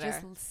 Yeah, she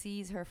just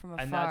sees her from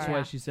afar. And that's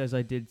why she says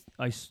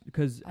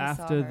because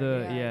after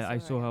I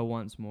saw her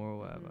once more or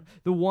whatever.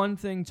 The one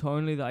thing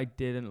tonally that I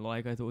didn't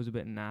like, I thought was a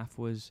bit naff,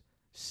 was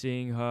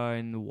seeing her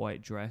in the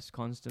white dress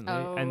constantly,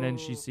 and then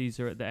she sees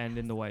her at the end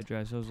in the white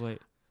dress. I was like,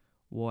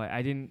 what?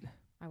 I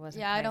wasn't.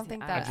 Yeah, I don't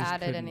think that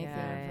added anything.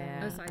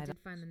 Yeah. Oh, so I did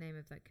find the name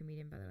of that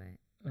comedian, by the way.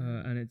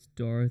 And it's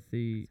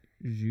Dorothy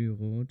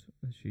Giraud.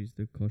 She's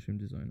the costume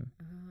designer.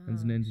 And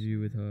there's an interview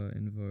with her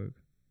in Vogue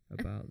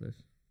about this.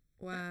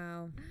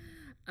 Wow.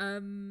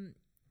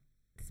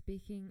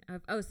 Speaking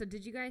of, so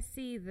did you guys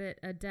see that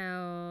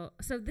Adele?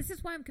 So this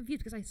is why I'm confused,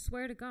 because I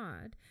swear to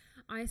God,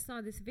 I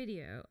saw this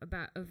video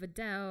of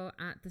Adele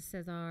at the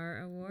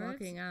César Awards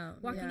walking out,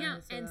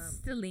 and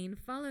Céline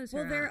follows her.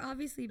 Well, they're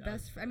obviously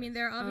best. I mean,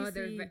 they're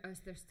obviously.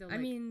 They're still. I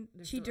mean,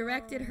 she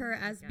directed her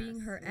as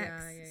being her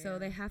ex, so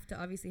they have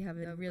to obviously have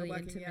a really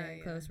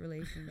intimate, close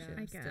relationship.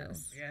 I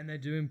guess. Still. Yeah, and they're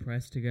doing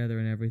press together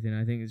and everything.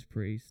 I think it's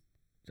pretty.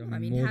 I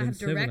mean, have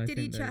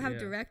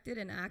directed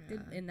and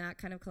acted in that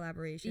kind of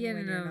collaboration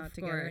when you're not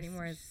together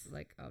anymore. It's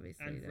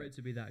obviously. And for it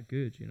to be that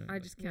good, I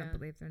just can't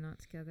believe they're not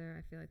together.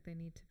 I feel like they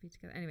need to be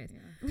together. Anyways.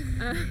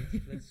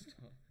 Let's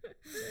stop.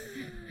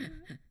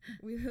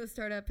 We will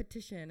start a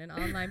petition, an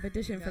online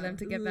petition for them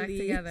to get back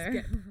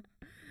together.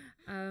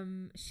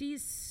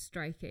 She's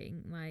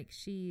striking.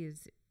 She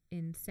is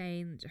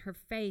insane. Her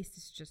face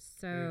is just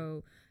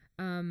so...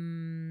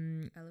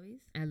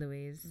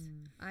 Eloise.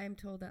 I am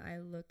told that I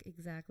look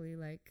exactly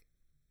like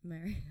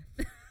Marianne.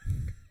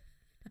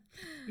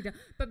 You don't,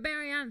 but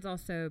Marianne's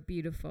also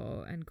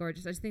beautiful and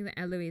gorgeous. I just think that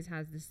Eloise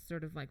has this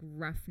sort of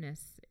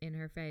roughness in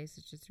her face.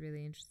 It's just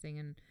really interesting,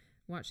 and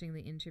watching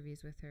the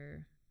interviews with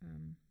her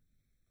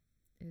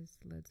is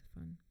loads of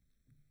fun.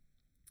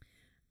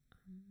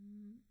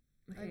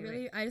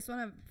 I just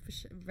want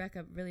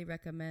to really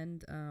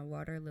recommend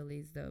Water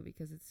Lilies though,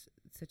 because it's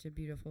such a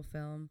beautiful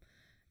film,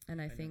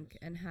 and I think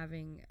and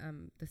having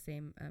the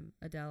same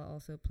Adele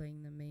also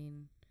playing the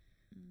main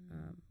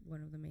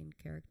one of the main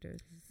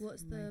characters.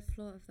 What's the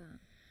plot of that?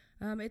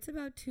 It's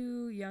about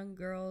two young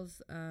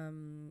girls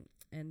and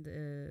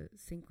a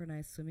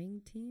synchronized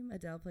swimming team.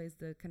 Adele plays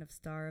the kind of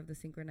star of the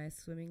synchronized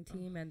swimming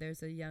team, and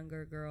there's a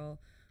younger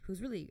girl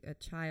who's really a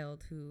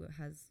child who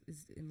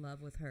is in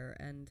love with her,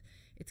 and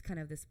it's kind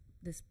of this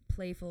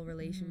playful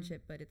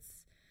relationship, but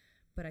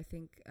I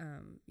think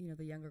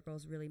the younger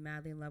girl's really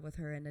madly in love with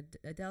her, and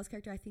Adele's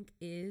character I think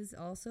is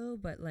also,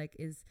 but like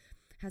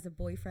has a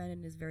boyfriend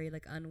and is very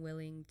like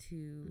unwilling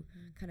to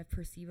kind of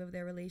perceive of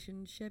their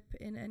relationship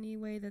in any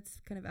way that's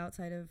kind of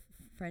outside of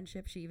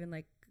friendship. She even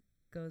like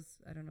goes,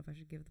 I don't know if I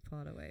should give the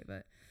plot away,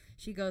 but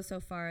she goes so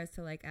far as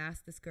to like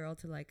ask this girl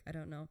to like, I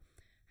don't know,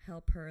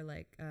 help her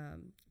like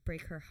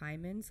break her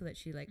hymen so that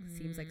she like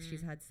seems like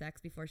she's had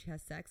sex before she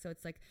has sex. So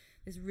it's like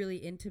this really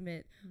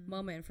intimate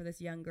moment, and for this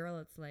young girl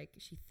it's like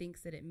she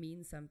thinks that it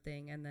means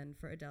something, and then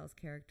for Adele's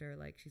character,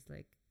 like she's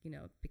like,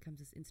 it becomes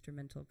this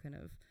instrumental kind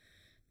of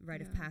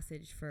rite of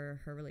passage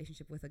for her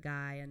relationship with a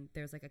guy, and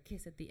there's like a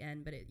kiss at the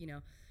end, but it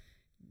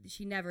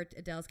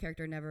Adele's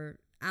character never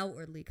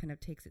outwardly kind of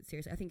takes it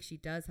seriously. I think she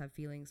does have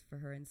feelings for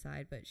her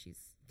inside, but she's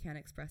can't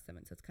express them,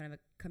 and so it's kind of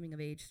a coming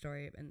of age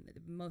story, and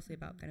mostly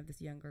about kind of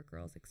this younger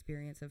girl's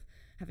experience of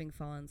having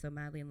fallen so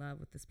madly in love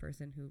with this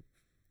person who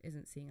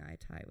isn't seeing eye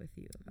to eye with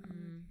you.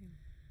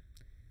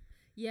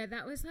 Yeah,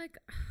 that was like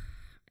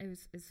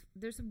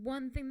there's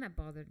one thing that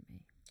bothered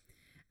me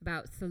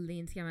about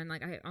Céline Sciamma, and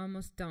like I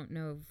almost don't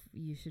know if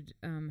you should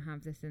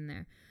have this in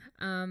there,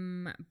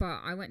 but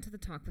I went to the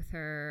talk with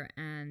her,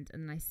 and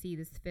I see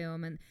this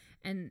film, and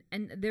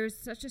there's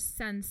such a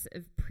sense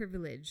of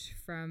privilege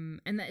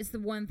from, and that is the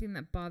one thing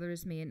that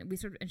bothers me. And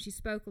she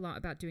spoke a lot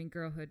about doing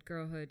Girlhood.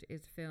 Girlhood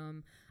is a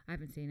film, I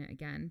haven't seen it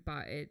again,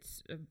 but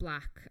it's a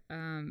black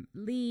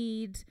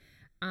lead,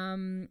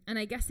 and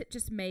I guess it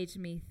just made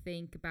me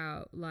think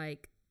about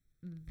like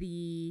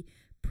the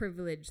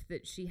privilege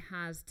that she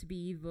has to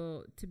be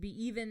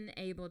even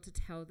able to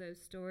tell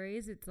those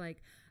stories. It's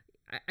like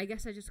I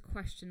guess I just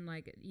question,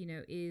 like,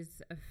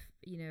 is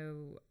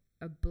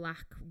a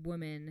black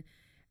woman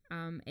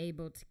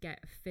able to get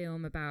a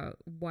film about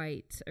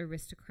white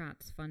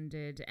aristocrats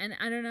funded? And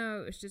I don't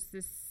know, it's just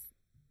this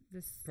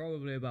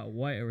probably about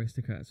white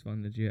aristocrats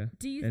funded. Yeah.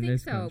 Do you think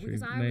so? Country,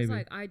 because I was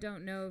like, I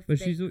don't know if. But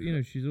she's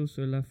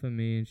also La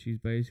Famille, and she's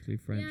basically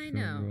French. Yeah,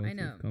 I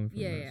know.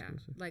 Yeah.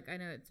 Like I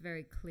know it's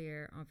very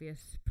clear,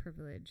 obvious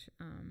privilege.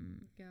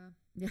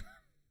 Yeah.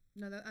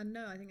 No,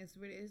 I think it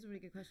is a really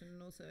good question,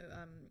 and also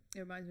it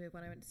reminds me of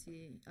when I went to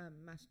see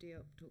Matt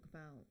Diop talk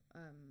about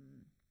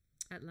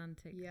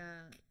Atlantic.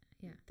 Yeah.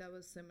 There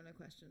was similar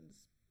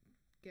questions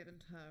given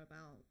to her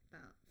about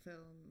that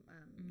film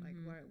and like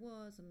where it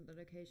was and the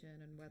location,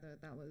 and whether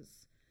that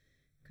was,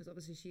 because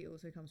obviously she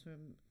also comes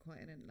from quite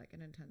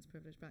an intense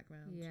privileged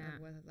background, and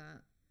whether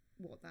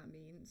what that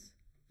means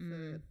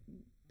for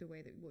the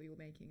way that what you're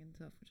making and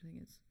stuff, which I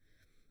think is.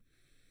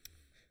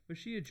 But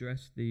she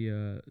addressed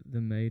the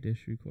maid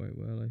issue quite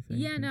well, I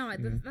think. Yeah, no,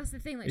 that's the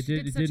thing. Like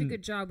she did such a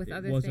good job with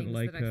other things that I feel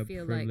like. It wasn't like a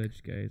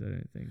privileged gaze, I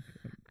don't think.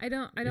 I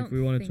don't. If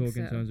we want to talk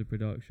in terms of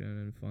production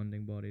and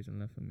funding bodies and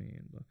La Famille,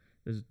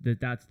 and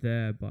that's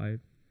there, but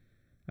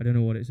I don't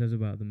know what it says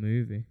about the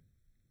movie.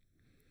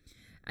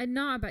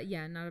 Not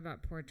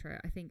about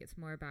Portrait. I think it's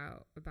more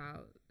about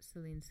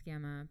Céline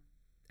Sciamma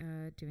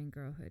doing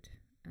Girlhood,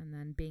 and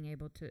then being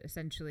able to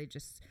essentially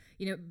just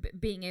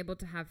being able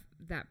to have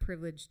that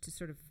privilege to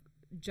sort of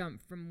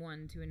jump from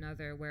one to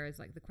another, whereas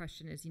like the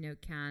question is,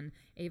 can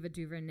Ava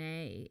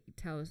DuVernay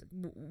tell us,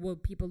 will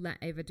people let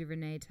Ava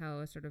DuVernay tell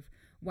a sort of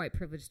white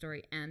privilege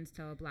story and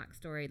tell a black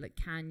story? Like,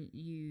 can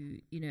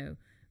you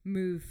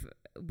move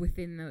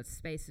within those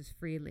spaces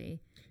freely?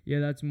 Yeah,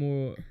 that's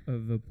more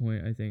of a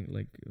point, I think.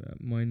 Like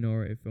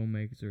minority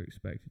filmmakers are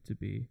expected to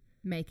be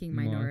making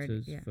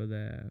martyrs for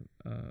their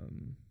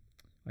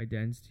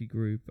identity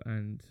group,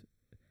 and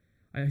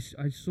I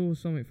saw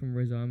something from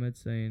Riz Ahmed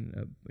saying,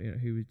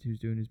 he was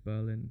doing his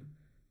Berlin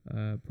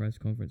press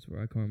conference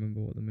where I can't remember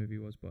what the movie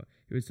was, but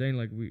he was saying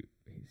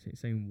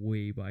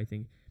but I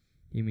think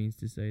he means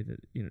to say that,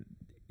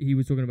 he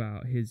was talking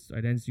about his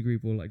identity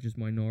group, or like just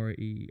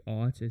minority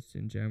artists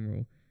in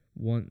general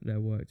want their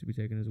work to be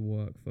taken as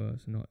work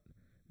first, not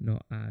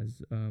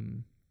as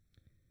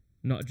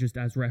not just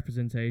as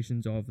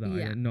representations of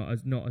that, not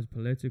as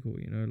political,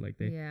 like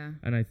they. Yeah.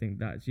 And I think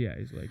that's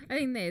is like. I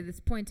think it's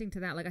pointing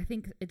to that. Like I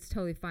think it's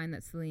totally fine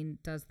that Céline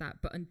does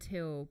that, but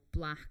until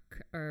black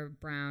or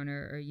brown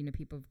or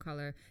people of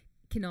color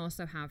can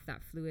also have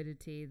that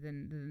fluidity,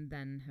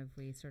 then have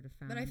we sort of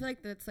found. But I feel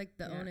like that's like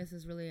the onus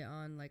is really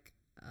on like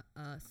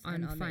us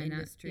and on the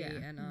industry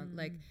and on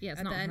like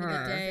at the end of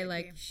the day,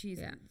 like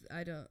she's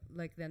I don't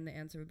like, then the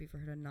answer would be for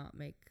her to not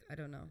make, I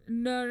don't know.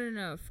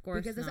 No, of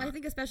course because I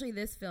think especially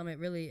this film, it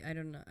really, I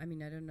don't know,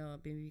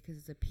 maybe because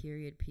it's a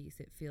period piece,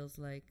 it feels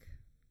like,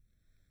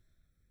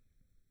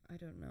 I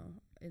don't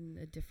know, in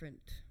a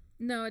different.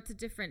 No, it's a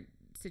different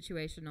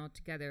situation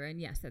altogether. And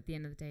yes, at the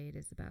end of the day, it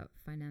is about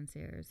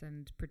financiers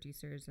and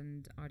producers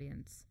and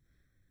audience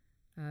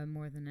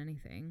more than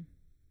anything.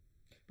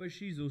 But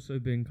she's also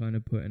been kind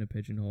of put in a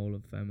pigeonhole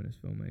of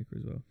feminist filmmaker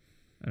as well.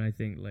 And I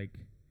think like...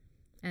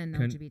 And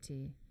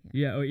LGBT.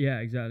 Yeah,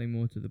 exactly,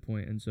 more to the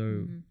point. And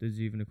so there's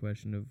even a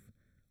question of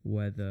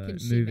whether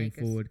moving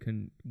forward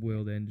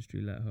will the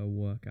industry let her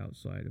work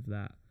outside of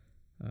that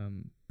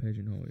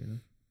pigeonhole, you know?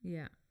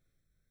 Yeah.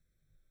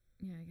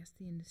 Yeah, I guess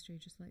the industry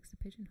just likes to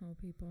pigeonhole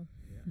people.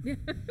 Yeah.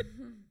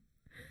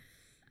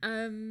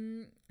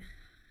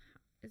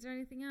 Is there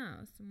anything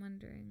else? I'm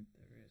wondering.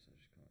 There is, I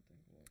just can't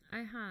think of what.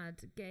 I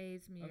had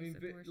gays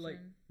music portion. Like,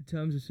 in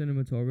terms of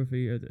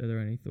cinematography, are there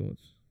any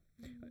thoughts?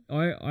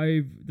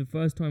 The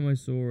first time I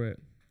saw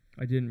it,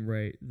 I didn't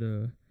rate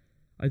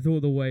I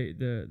thought the way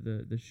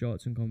the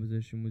shots and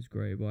composition was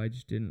great, but I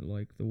just didn't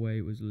like the way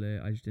it was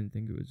lit. I just didn't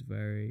think it was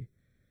very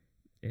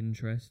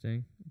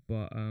interesting.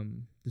 But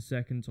the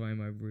second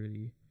time I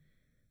really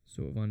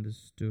sort of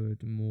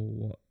understood more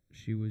what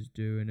she was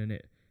doing, and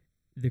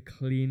the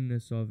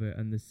cleanness of it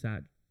and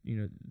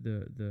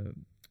the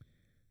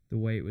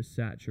way it was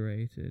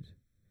saturated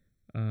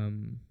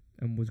and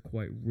was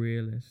quite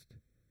realist,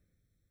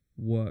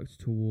 worked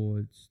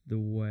towards the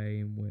way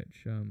in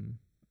which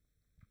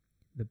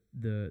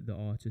the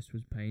artist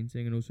was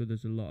painting. And also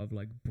there's a lot of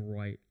like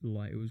bright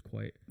light. It was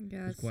quite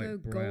quite so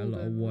bright, golden, a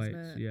lot of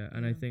whites. Yeah,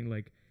 and I think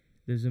like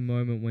there's a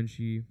moment when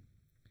she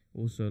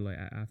also like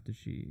after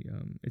she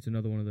it's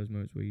another one of those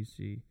moments where you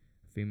see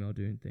a female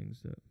doing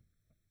things that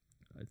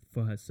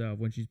for herself,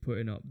 when she's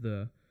putting up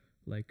the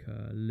like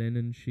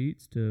linen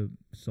sheets to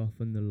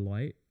soften the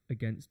light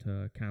against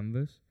her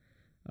canvas.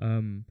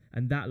 And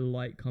that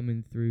light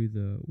coming through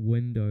the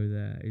window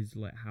there is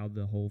like how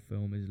the whole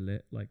film is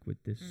lit, like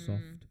with this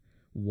soft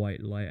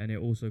white light, and it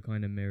also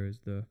kind of mirrors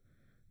the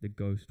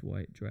ghost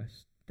white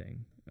dress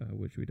thing,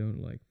 which we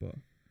don't like. But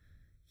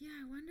yeah,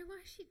 I wonder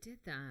why she did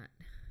that.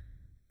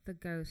 The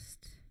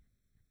ghost.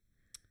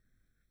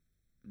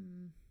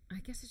 I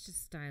guess it's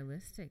just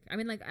stylistic. I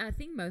mean, like, I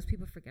think most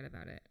people forget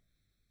about it.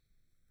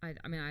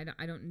 I mean,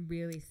 I don't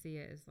really see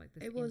it as like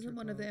this. It wasn't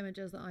one of the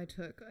images that I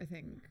took, I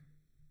think,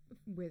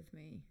 with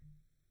me.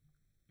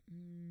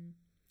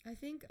 I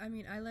think, I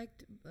mean, I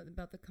liked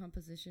about the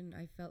composition.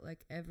 I felt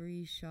like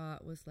every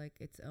shot was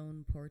like its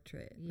own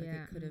portrait. Like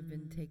it could have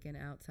been taken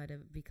outside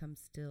of become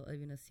still,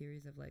 even a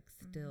series of like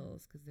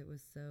stills, because it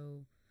was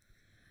so.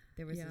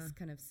 There was this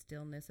kind of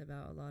stillness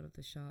about a lot of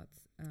the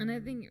shots. And I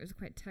think it was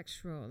quite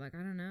textural. Like, I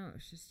don't know.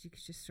 It's just, you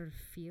could just sort of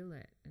feel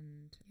it.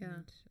 And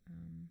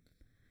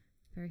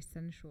very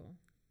sensual.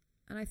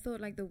 And I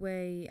thought like the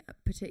way,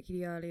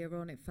 particularly earlier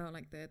on, it felt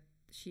like that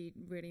she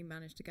really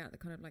managed to get the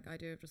kind of like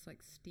idea of just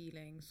like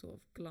stealing sort of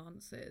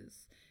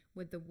glances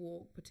with the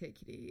walk,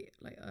 particularly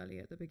like early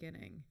at the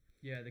beginning.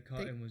 yeah, the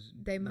cutting was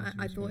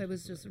I thought it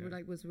was just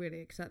like was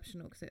really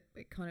exceptional, because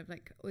it kind of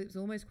like it was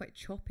almost quite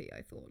choppy.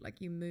 I thought like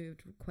you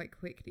moved quite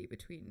quickly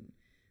between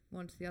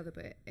one to the other,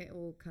 but it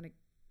all kind of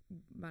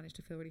managed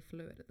to feel really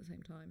fluid at the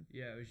same time.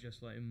 Yeah, it was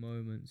just like in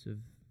moments of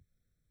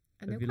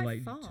and you quite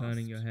like fast.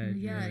 Turning your head.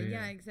 Yeah,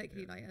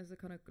 exactly. Yeah. Like as a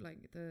kind of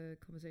like the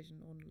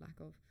conversation on lack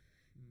of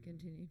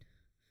continued.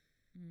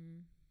 I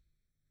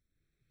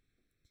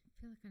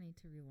feel like I need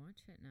to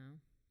rewatch it now.